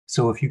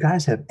So if you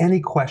guys have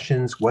any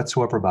questions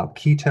whatsoever about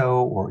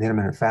keto or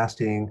intermittent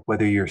fasting,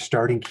 whether you're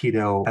starting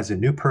keto as a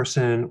new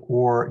person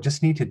or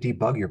just need to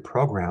debug your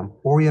program,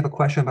 or you have a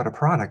question about a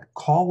product,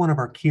 call one of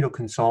our keto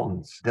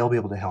consultants. They'll be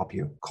able to help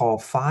you. Call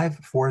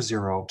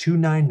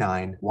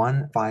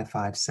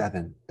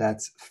 540-299-1557.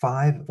 That's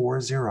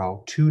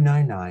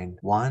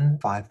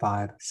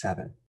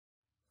 540-299-1557.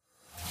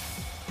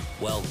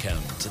 Welcome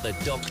to the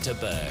Dr.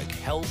 Berg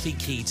Healthy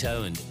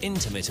Keto and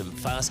Intermittent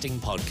Fasting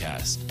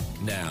Podcast.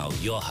 Now,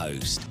 your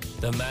host,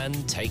 the man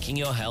taking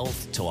your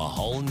health to a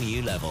whole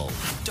new level,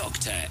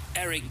 Dr.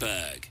 Eric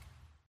Berg.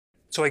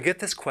 So I get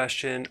this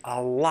question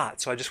a lot,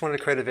 so I just wanted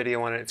to create a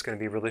video on it. It's going to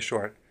be really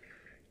short.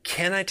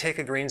 Can I take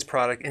a greens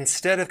product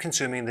instead of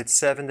consuming the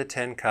 7 to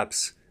 10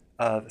 cups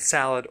of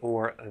salad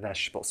or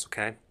vegetables,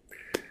 okay?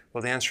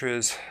 Well, the answer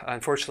is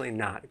unfortunately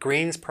not.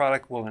 Greens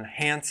product will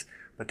enhance,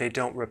 but they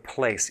don't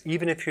replace.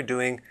 Even if you're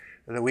doing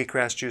the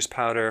wheatgrass juice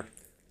powder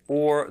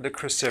or the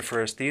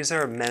cruciferous, these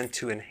are meant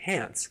to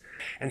enhance.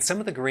 And some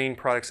of the green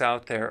products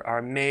out there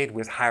are made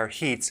with higher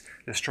heats,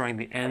 destroying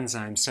the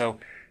enzymes. So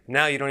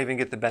now you don't even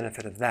get the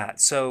benefit of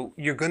that. So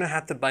you're going to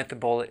have to bite the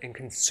bullet and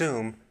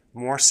consume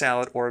more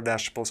salad or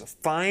vegetables.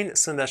 Find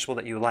some vegetable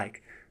that you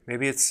like.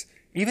 Maybe it's,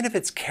 even if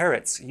it's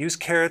carrots, use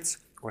carrots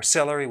or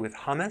celery with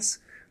hummus.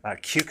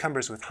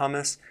 Cucumbers with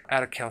hummus,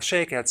 add a kale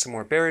shake, add some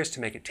more berries to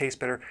make it taste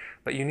better.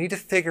 But you need to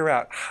figure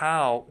out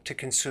how to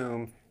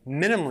consume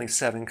minimally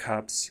 7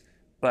 cups,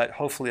 but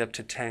hopefully up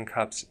to 10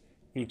 cups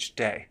each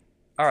day.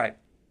 All right,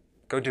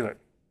 go do it.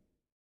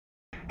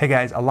 Hey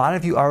guys, a lot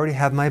of you already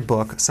have my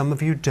book, some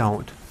of you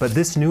don't, but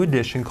this new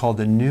edition called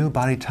the New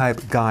Body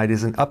Type Guide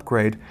is an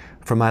upgrade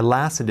from my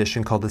last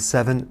edition called the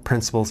 7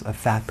 Principles of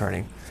Fat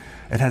Burning.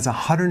 It has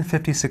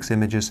 156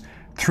 images,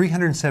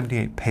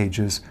 378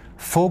 pages,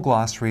 full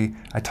glossary.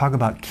 I talk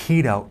about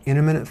keto,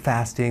 intermittent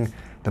fasting,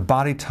 the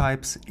body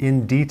types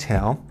in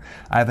detail.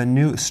 I have a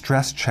new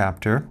stress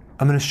chapter.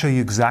 I'm going to show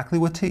you exactly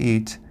what to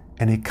eat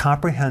and a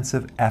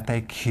comprehensive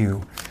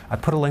FAQ. I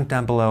put a link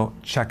down below.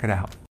 Check it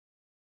out.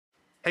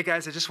 Hey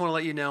guys, I just want to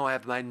let you know I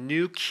have my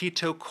new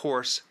keto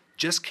course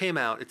just came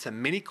out. It's a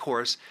mini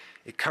course.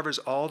 It covers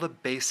all the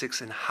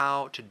basics and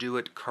how to do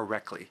it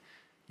correctly.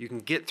 You can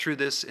get through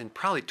this in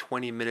probably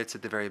 20 minutes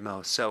at the very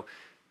most. So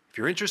if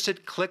you're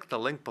interested, click the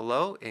link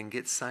below and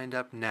get signed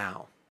up now.